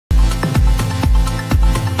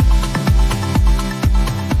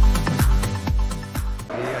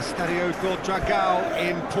Estadio do Dragão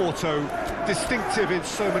in Porto, distinctive in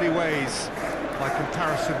so many ways, by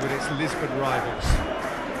comparison with its Lisbon rivals.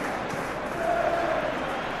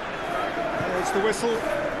 There's the whistle.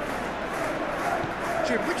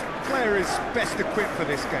 Jim, which player is best equipped for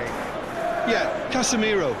this game? Yeah,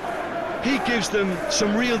 Casemiro. He gives them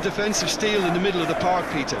some real defensive steel in the middle of the park,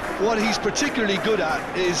 Peter. What he's particularly good at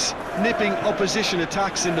is nipping opposition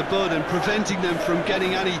attacks in the bud and preventing them from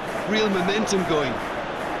getting any real momentum going.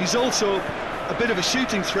 He's also a bit of a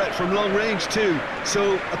shooting threat from long range too,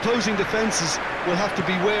 so opposing defences will have to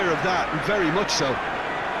beware of that, and very much so.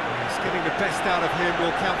 Yes, getting the best out of him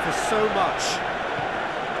will count for so much.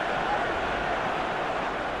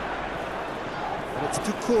 And it's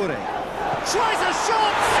Tucore. Tries a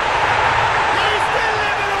shot! He's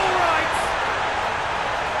delivered all right!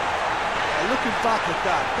 Looking back at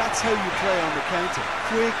that, that's how you play on the counter.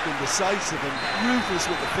 Quick and decisive and ruthless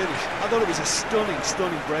with the finish. I thought it was a stunning,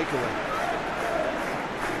 stunning breakaway.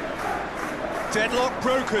 Deadlock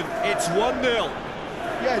broken, it's 1-0.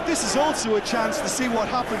 Yeah, this is also a chance to see what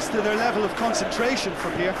happens to their level of concentration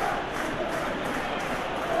from here.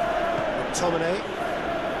 McTominay.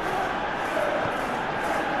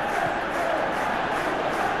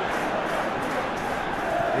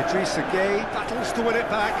 Idrissa Gueye battles to win it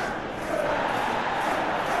back.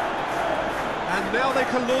 And now they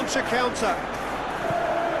can launch a counter.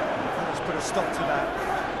 Let's put a stop to that.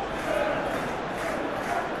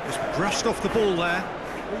 Just brushed off the ball there.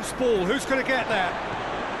 Who's ball? Who's going to get that?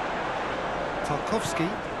 Tarkowski.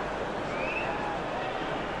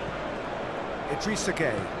 Idrissa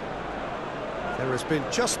Gueye. There has been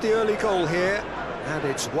just the early goal here, and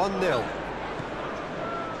it's 1-0.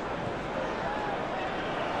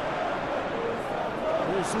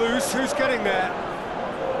 Ball's loose, who's getting there?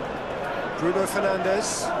 Bruno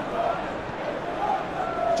Fernandes.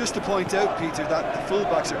 Just to point out, Peter, that the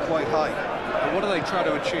fullbacks are quite high. And what are they trying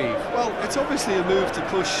to achieve? Well, it's obviously a move to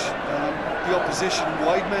push the opposition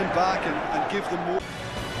wide men back and give them more.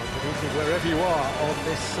 Wherever you are on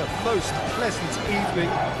this most pleasant evening,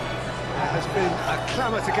 there has been a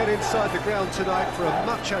clamour to get inside the ground tonight for a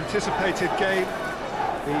much anticipated game.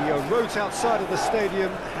 The roads outside of the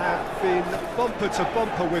stadium have been bumper to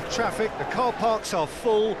bumper with traffic. The car parks are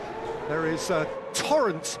full. There is a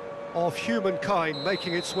torrent of humankind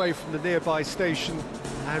making its way from the nearby station,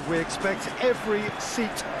 and we expect every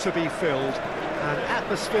seat to be filled. An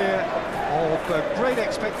atmosphere of great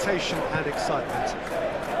expectation and excitement.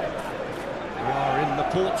 We are in the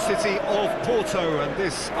port city of Porto, and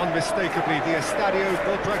this unmistakably the Estadio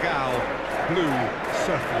do Dragão. Blue,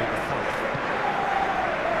 certainly the colour.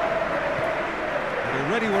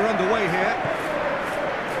 Already we're underway here.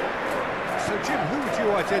 So Jim, who would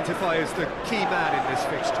you identify as the key man in this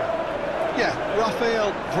fixture? Yeah,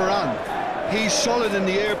 Rafael Varane. He's solid in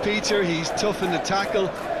the air, Peter, he's tough in the tackle,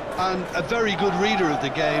 and a very good reader of the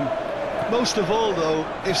game. Most of all, though,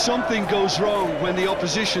 if something goes wrong when the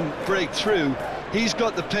opposition break through, he's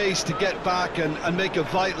got the pace to get back and make a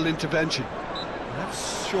vital intervention.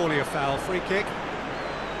 That's surely a foul. Free kick.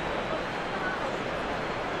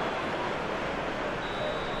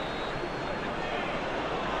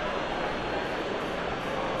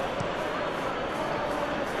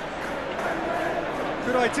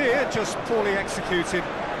 Good idea, just poorly executed.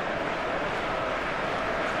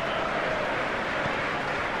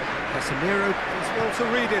 Casemiro is well to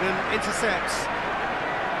read it and intercepts.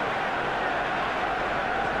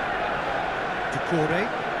 Tucore.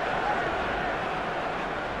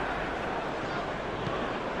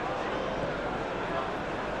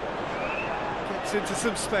 Gets into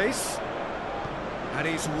some space. And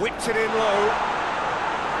he's whipped it in low.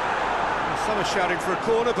 Some are shouting for a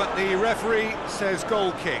corner, but the referee says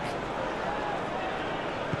goal kick.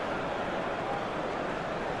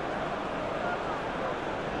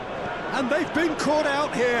 And they've been caught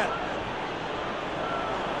out here.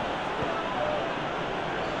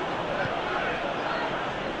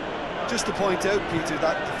 Just to point out, Peter,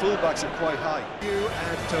 that the fullbacks are quite high.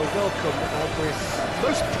 And welcome on this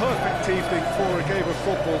most perfect evening for a game of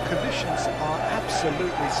football. Conditions are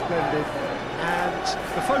absolutely splendid, and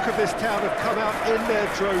the folk of this town have come out in their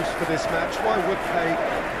droves for this match. Why wouldn't they?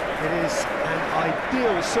 It is an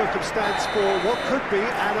ideal circumstance for what could be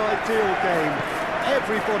an ideal game.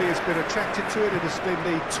 Everybody has been attracted to it. It has been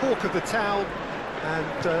the talk of the town,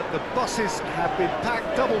 and the buses have been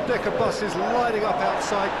packed, double-decker buses lining up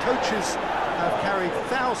outside. Coaches have carried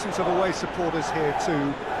thousands of away supporters here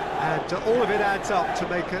too, and all of it adds up to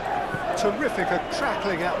make a terrific, a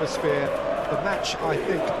crackling atmosphere. The match, I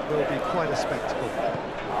think, will be quite a spectacle.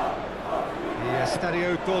 The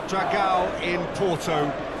Estadio do Dragão in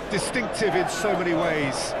Porto, distinctive in so many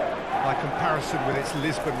ways, by comparison with its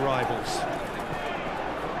Lisbon rivals.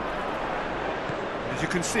 As you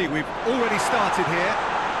can see, we've already started here.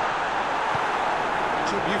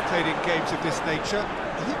 Jim, you've played in games of this nature.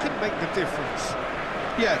 Who can make the difference?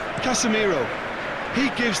 Yeah, Casemiro. He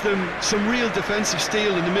gives them some real defensive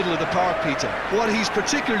steel in the middle of the park, Peter. What he's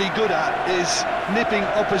particularly good at is nipping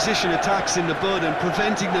opposition attacks in the bud and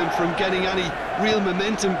preventing them from getting any real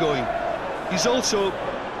momentum going. He's also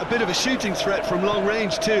a bit of a shooting threat from long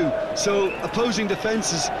range too, so opposing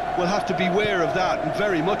defences will have to beware of that, and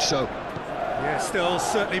very much so. Yes, they'll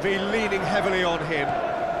certainly be leaning heavily on him.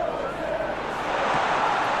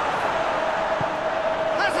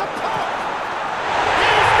 Has a pop!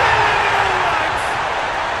 He's getting it all right!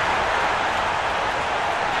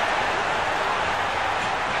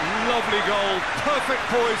 Lovely goal, perfect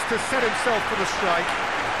poise to set himself for the strike.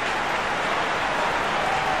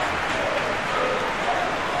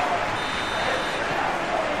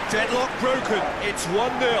 Deadlock broken, it's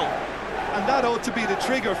 1-0. And that ought to be the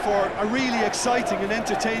trigger for a really exciting and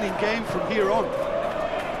entertaining game from here on.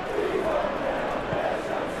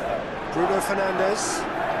 Bruno Fernandes.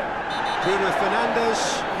 Bruno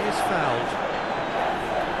Fernandes is fouled.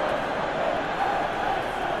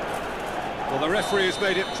 Well, the referee has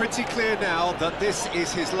made it pretty clear now that this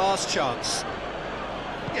is his last chance.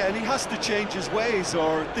 Yeah, and he has to change his ways,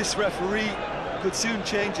 or this referee could soon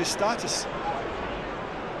change his status.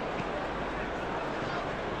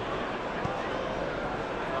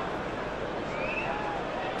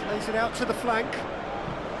 Plays it out to the flank.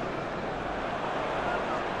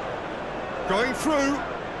 Going through.